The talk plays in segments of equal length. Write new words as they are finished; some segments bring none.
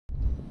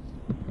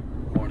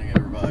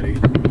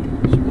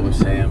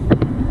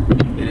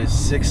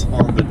6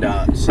 on the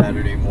dot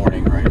Saturday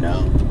morning right now.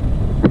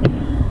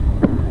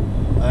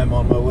 I'm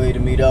on my way to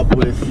meet up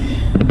with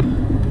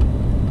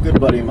a good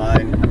buddy of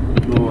mine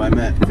who I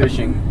met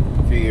fishing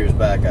a few years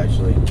back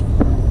actually.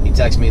 He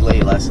texted me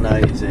late last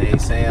night. He said, "Hey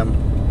Sam,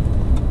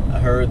 I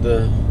heard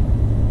the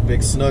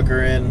big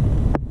snooker in.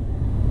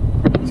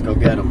 Let's go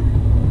get him."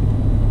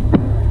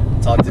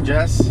 Talked to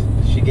Jess.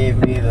 She gave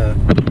me the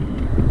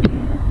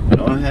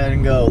go ahead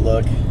and go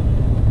look.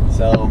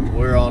 So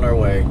we're on our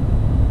way.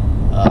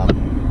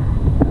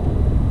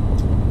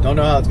 Don't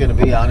know how it's gonna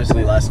be,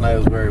 honestly. Last night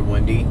was very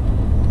windy,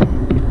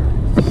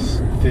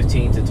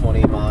 15 to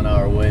 20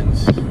 mile-an-hour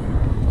winds.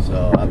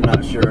 So I'm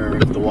not sure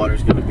if the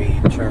water's gonna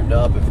be churned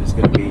up, if it's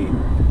gonna be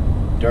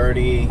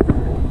dirty,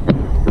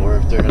 or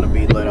if they're gonna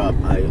be lit up.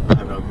 I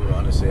have no clue,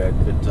 honestly. I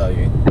couldn't tell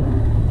you.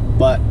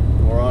 But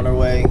we're on our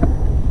way.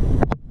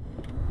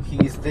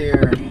 He's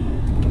there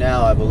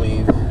now, I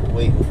believe,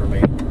 waiting for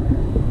me.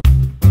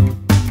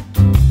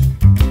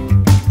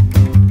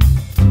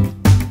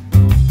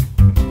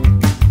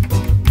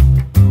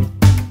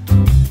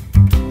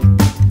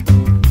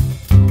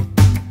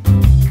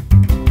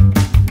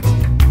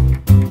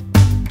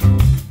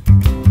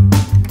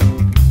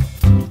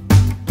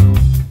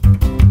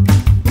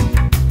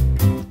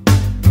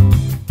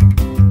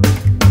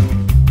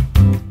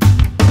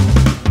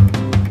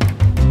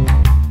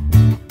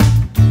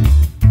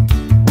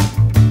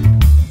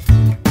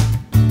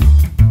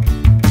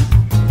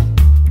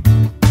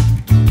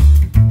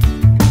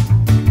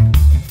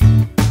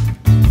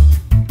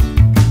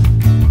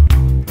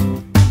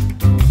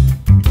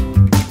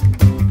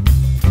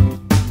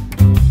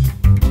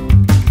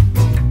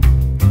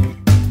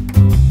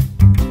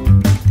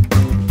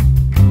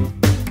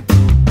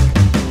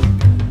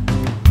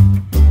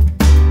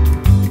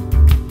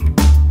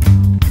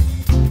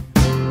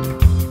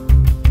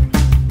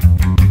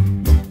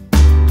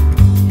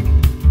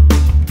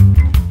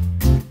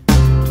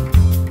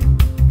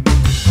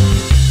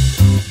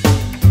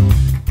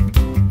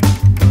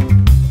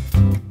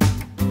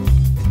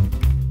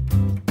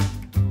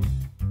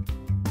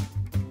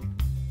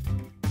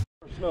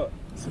 Snook.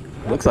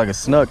 Looks like a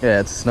snook.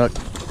 Yeah, it's a snook.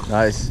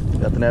 Nice.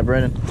 Got the net,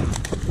 Brennan?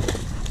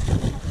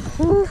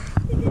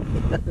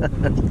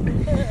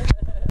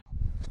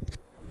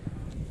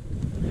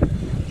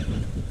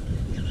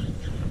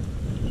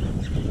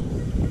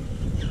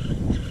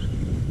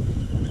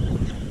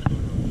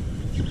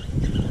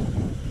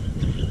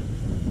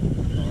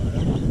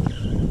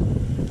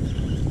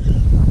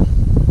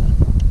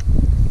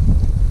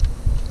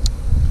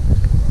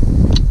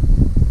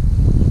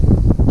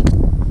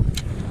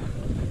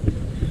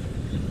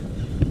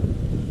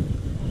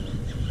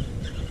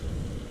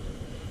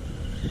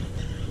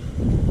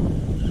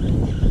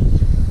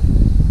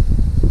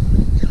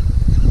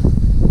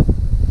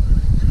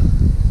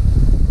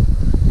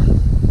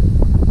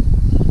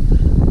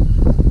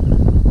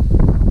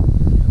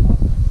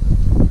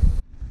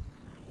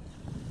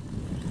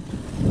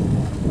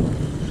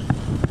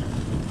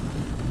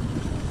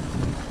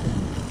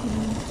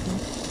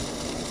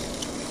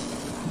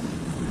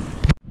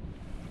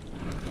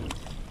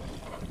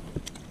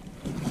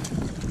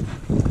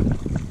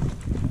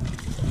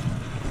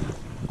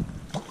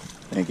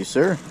 Thank you,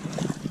 sir.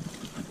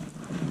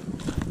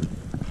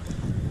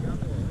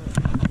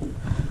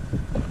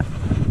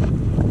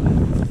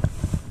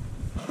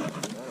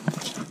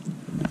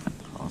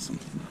 Awesome.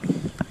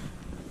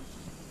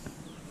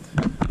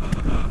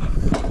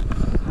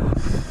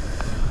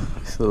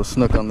 Nice little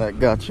snook on that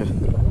gotcha.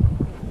 There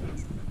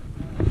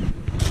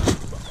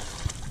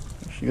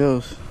she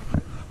goes.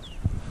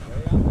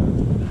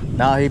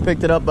 Nah, he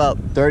picked it up about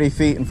 30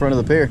 feet in front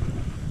of the pier,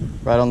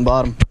 right on the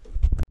bottom.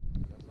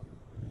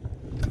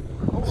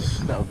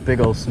 That was big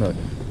old snook,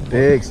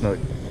 big snook.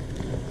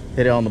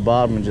 Hit it on the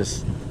bottom and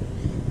just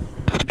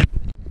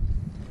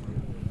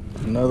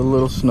another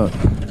little snook.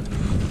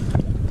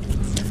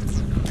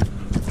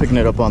 Picking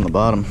it up on the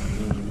bottom.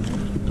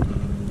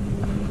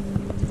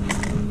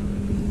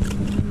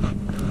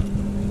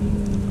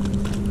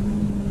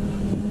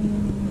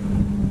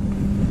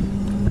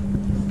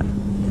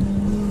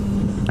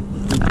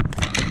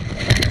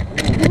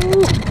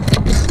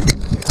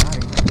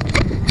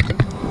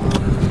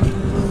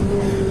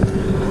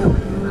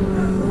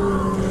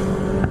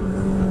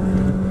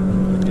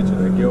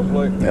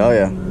 Oh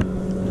yeah.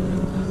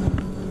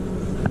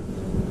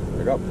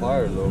 I got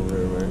pliers over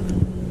there, man.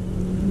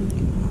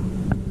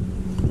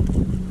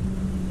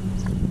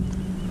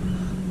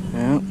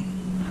 Yeah.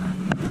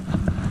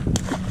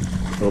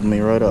 Holding me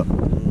right up.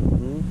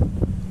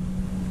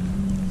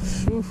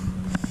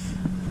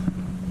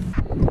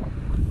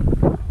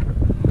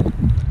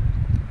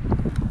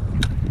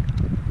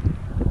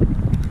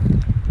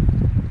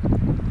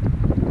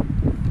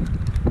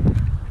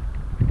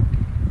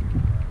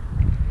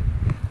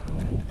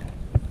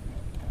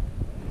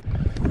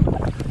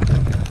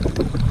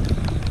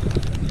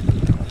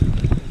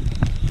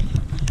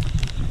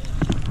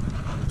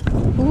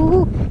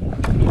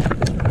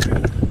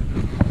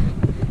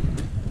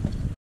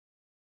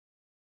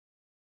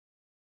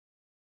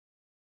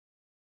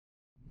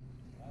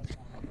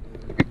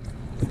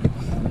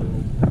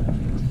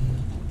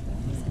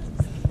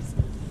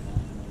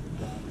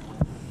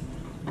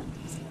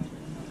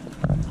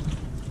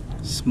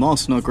 Small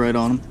snook right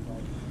on him.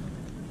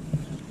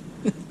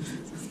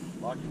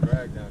 Lock your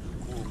drag down, just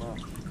pull him out.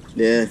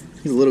 Yeah,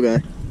 he's a little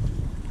guy.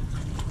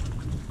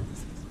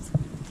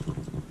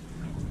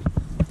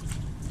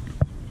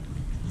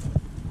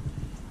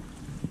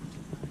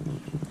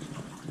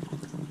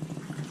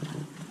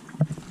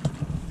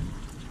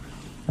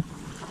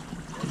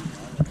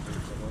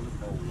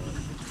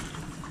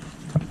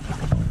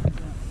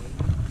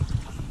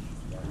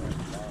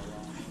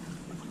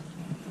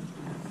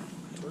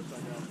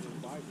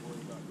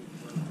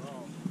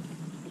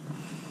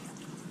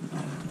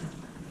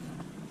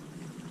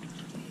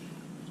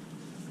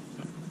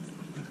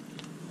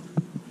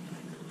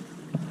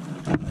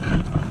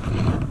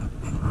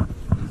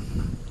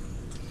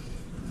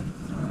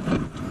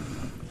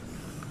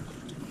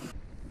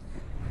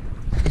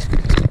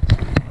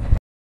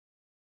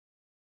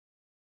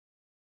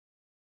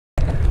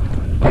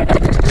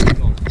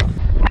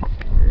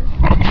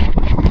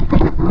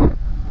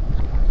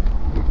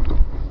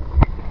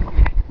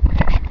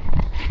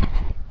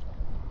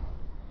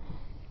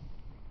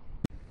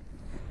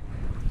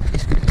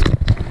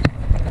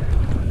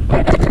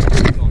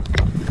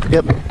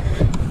 Yep.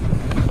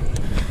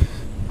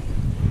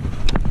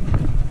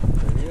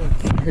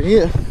 Right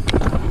here.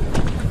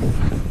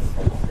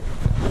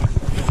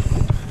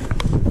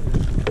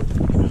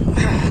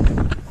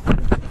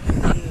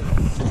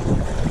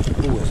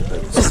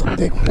 This is a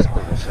big one.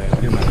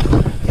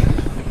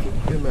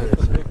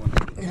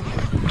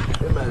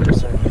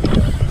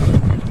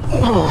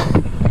 Oh.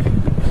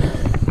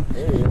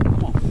 There he is.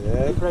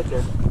 Yeah, right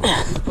there.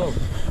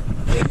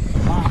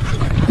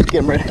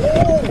 Get him ready.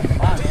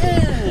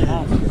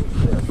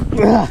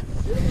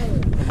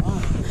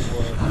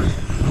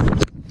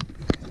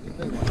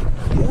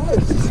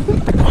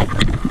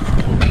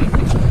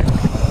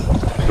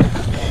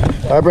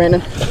 All right,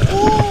 Brandon.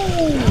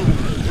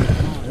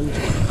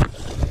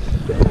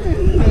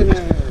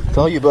 It's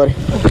all you, buddy.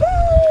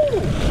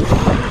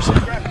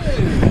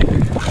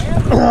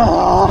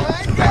 Oh,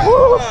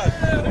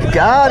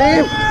 got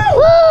him.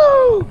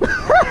 Woo!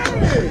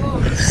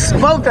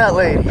 Smoked that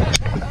lady.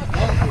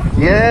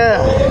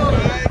 Yeah.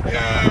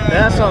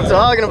 That's what I'm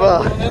talking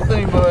about.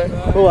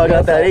 Oh, I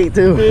got that 8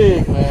 too.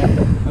 Big,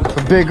 man. That's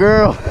a big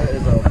girl.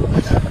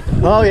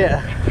 Oh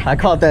yeah, I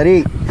caught that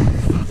 8.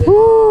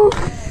 Woo!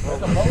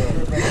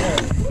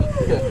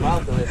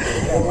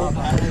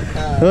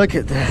 Look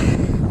at that.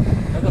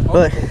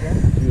 Look.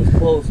 He was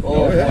close.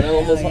 Oh, man, that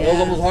was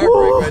almost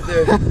heartbreak right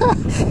there.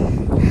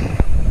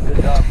 Good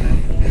job,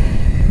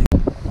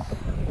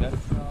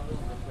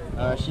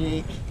 man.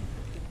 She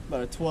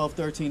about a 12,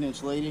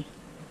 13-inch lady.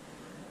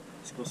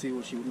 Let's go see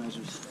what she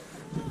measures.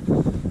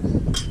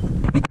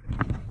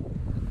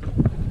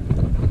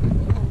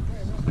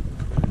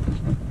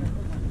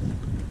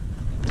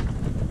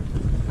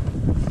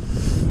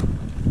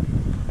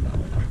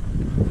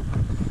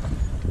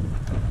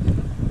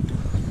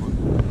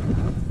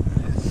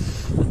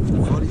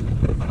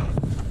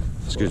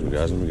 Excuse me,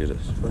 guys. Let me get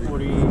this.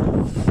 40,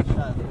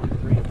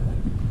 43.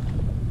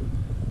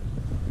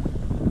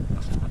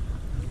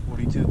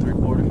 42,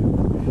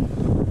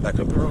 3/4. Back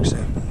up the rock,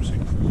 Sam.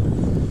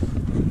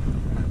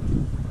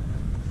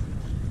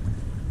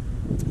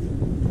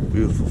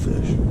 Beautiful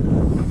fish.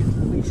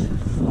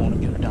 I want to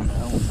get her down the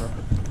hill with her.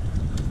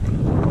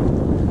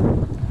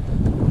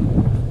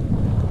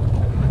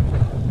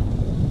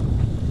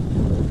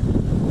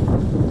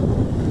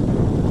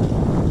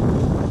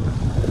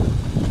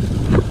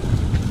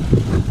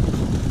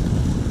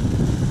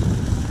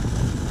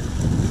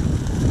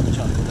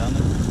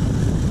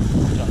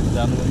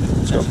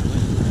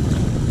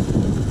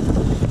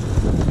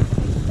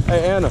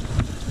 Hey, Anna,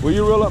 will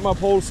you reel up my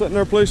pole sitting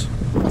there, please?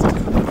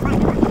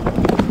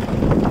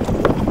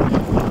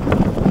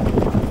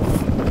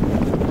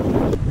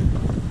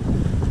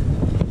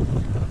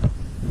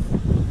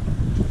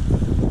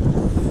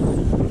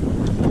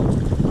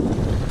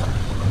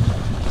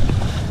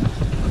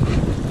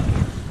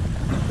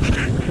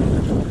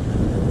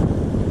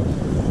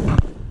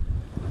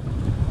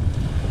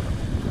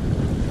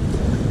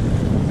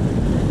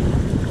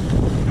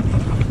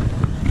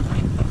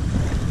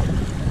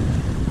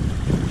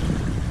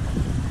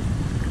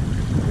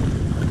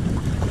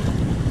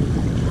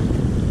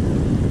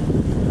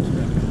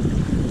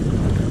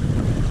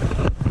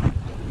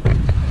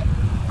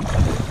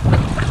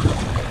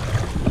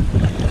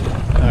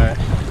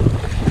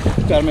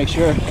 Gotta make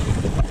sure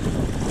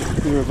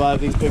we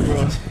revive these big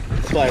girls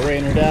by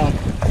raining her down.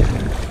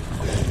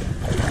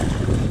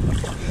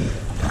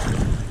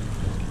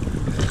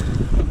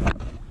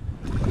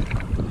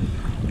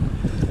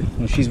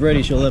 When she's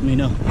ready, she'll let me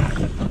know.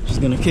 She's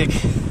gonna kick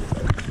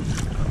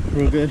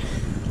real good.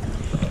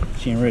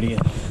 She ain't ready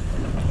yet.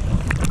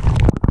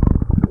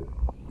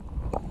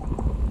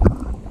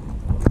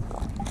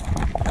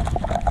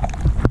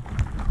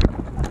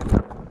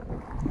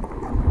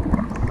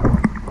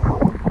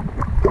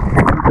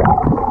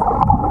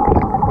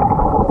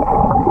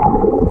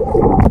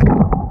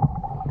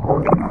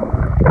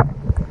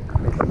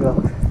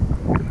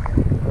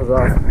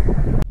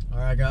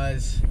 Alright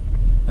guys,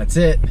 that's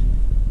it.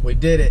 We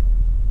did it.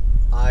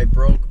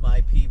 broke my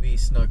PB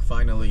Snook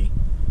finally.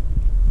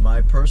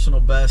 My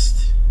personal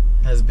best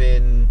has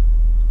been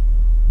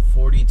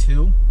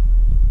 42.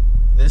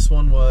 This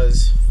one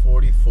was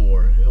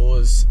 44. It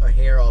was a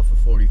hair off of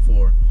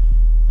 44.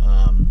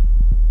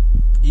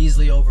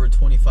 Easily over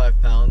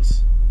 25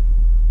 pounds.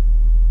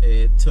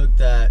 It took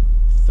that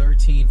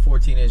 13,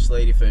 14 inch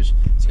ladyfish.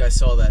 As you guys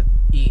saw that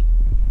eat,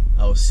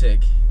 I was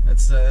sick.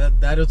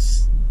 That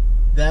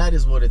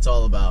is what it's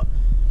all about.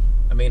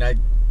 I mean,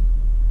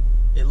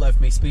 it left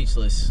me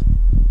speechless.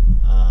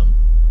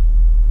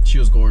 She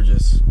was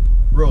gorgeous,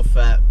 real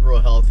fat, real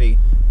healthy.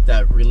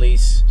 That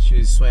release,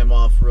 she swam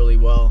off really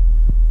well.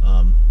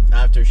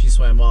 After she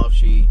swam off,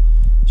 she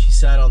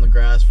sat on the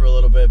grass for a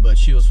little bit, but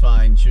she was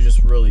fine. She was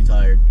just really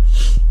tired.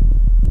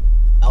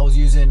 I was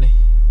using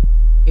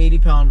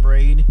 80-pound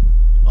braid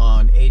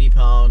on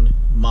 80-pound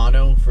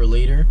mono for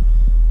leader.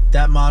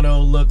 That mono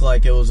looked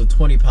like it was a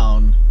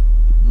 20-pound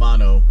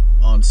mono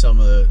on some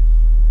of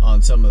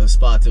the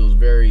spots. It was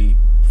very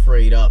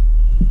frayed up,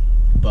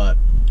 but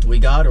we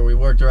got her. We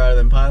worked her out of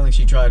them pilings.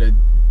 She tried to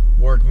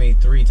work me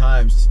 3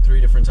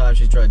 different times.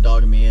 She tried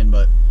dogging me in,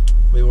 but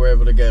we were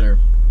able to get her.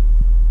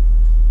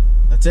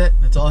 That's it.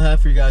 That's all I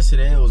have for you guys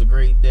today. It was a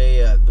great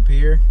day at the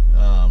pier.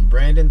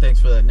 Brandon, thanks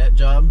for that net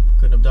job.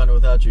 Couldn't have done it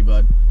without you,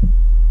 bud.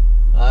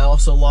 I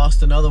also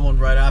lost another one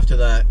right after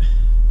that.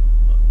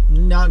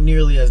 Not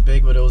nearly as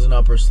big, but it was an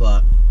upper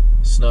slot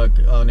snook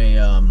on a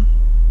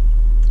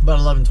about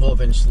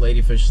 11-12 inch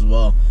ladyfish as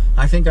well.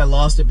 I think I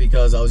lost it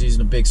because I was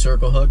using a big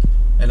circle hook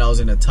and I was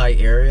in a tight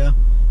area,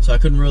 so I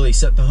couldn't really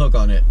set the hook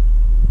on it.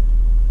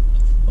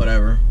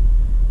 Whatever.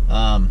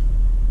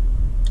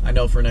 I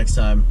know for next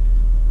time.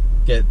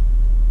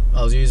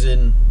 I was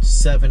using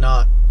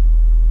 7/0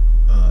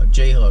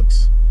 J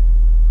hooks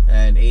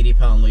and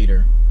 80-pound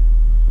leader.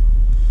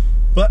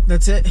 But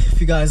that's it. If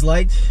you guys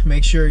liked,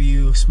 make sure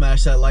you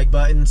smash that like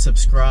button,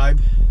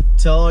 subscribe,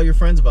 tell all your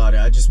friends about it.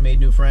 I just made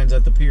new friends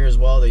at the pier as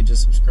well. They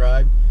just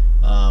subscribed.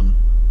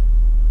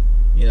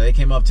 You know, they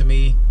came up to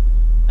me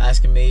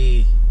asking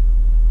me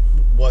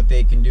what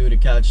they can do to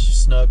catch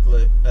snook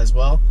as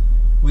well.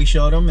 We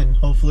showed them, and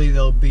hopefully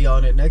they'll be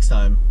on it next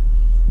time.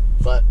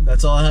 But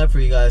that's all I have for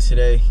you guys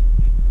today.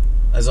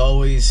 As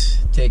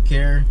always, take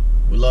care.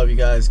 We love you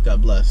guys.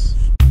 God bless.